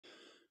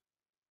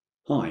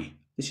Hi,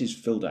 this is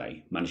Phil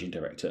Day, Managing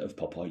Director of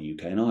POPAI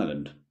UK and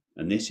Ireland,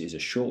 and this is a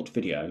short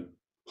video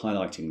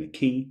highlighting the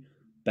key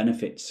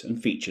benefits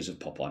and features of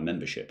POPAI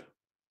membership.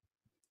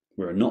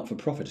 We're a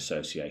not-for-profit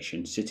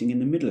association sitting in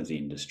the middle of the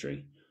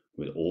industry,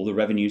 with all the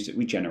revenues that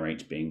we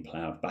generate being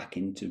ploughed back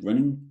into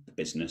running the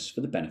business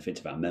for the benefit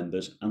of our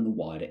members and the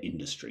wider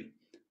industry.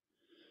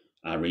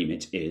 Our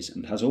remit is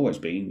and has always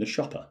been the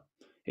shopper.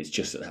 It's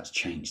just that that's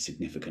changed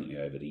significantly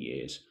over the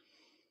years,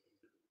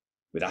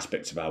 with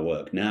aspects of our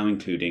work now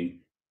including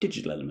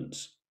digital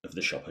elements of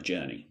the shopper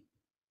journey.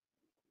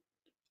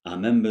 Our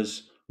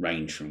members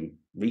range from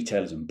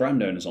retailers and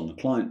brand owners on the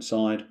client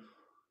side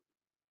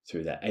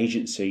through their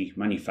agency,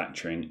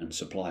 manufacturing and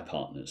supply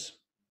partners.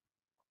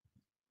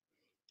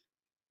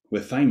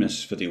 We're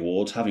famous for the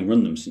awards, having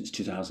run them since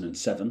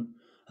 2007,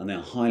 and they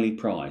are highly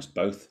prized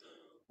both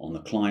on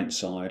the client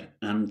side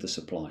and the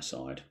supply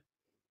side.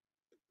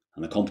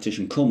 And the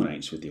competition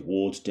culminates with the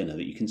awards dinner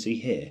that you can see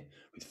here,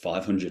 with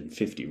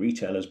 550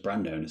 retailers,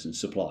 brand owners and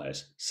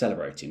suppliers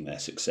celebrating their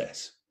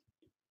success.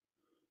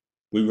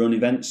 We run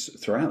events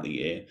throughout the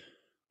year,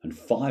 and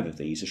 5 of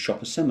these are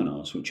shopper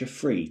seminars which are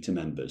free to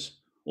members,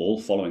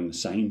 all following the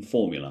same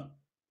formula.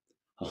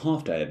 A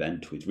half-day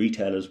event with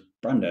retailers,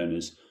 brand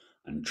owners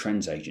and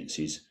trends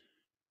agencies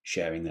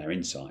sharing their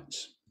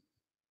insights.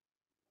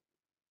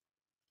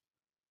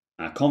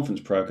 Our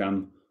conference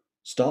programme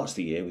starts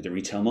the year with the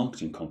Retail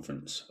Marketing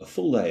Conference, a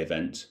full-day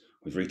event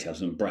with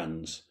retailers and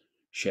brands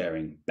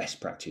sharing best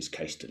practice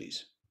case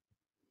studies.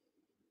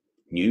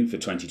 New for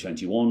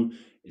 2021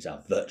 is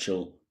our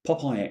virtual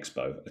POPAI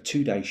Expo, a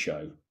 2-day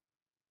show,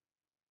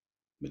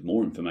 with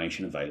more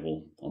information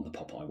available on the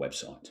POPAI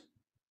website.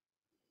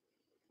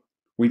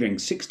 We bring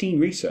 16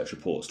 research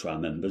reports to our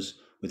members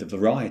with a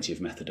variety of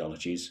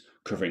methodologies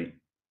covering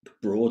the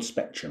broad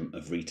spectrum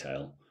of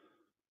retail.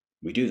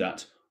 We do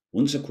that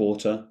once a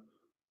quarter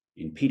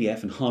in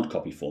PDF and hard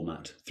copy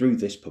format through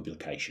this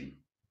publication.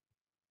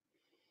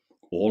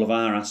 All of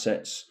our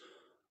assets,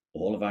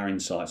 all of our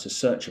insights are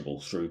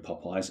searchable through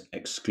POPAI's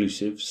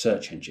exclusive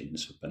search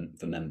engines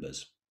for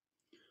members.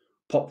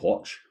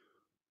 PopWatch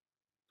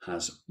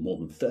has more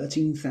than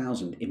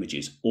 13,000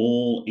 images,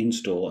 all in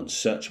store and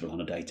searchable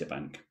on a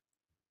databank,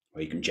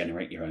 where you can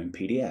generate your own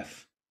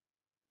PDF.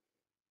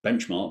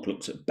 Benchmark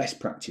looks at best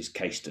practice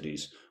case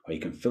studies, where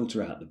you can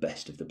filter out the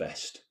best of the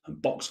best.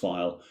 And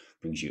Boxfile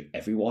brings you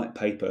every white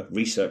paper,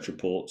 research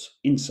reports,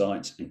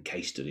 insights and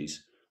case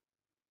studies.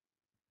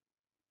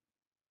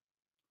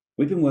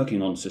 We've been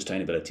working on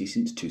sustainability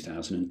since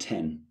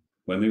 2010,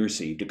 when we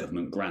received a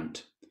government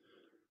grant.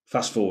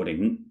 Fast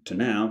forwarding to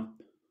now,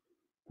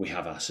 we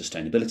have our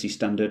sustainability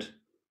standard,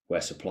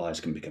 where suppliers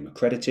can become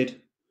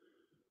accredited,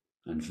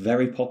 and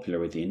very popular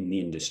within the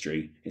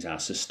industry is our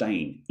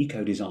Sustain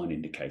Eco-Design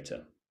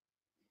Indicator.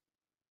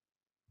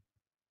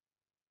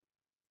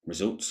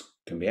 Results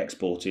can be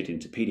exported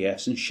into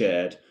PDFs and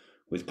shared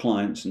with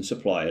clients and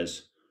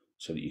suppliers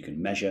so that you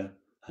can measure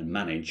and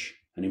manage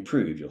and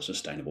improve your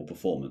sustainable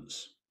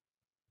performance.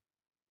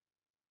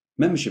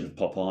 Membership of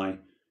POPAI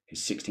is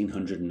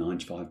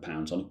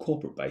 £1,695 on a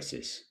corporate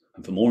basis,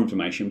 and for more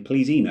information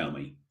please email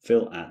me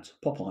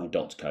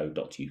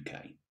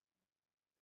phil@popai.co.uk.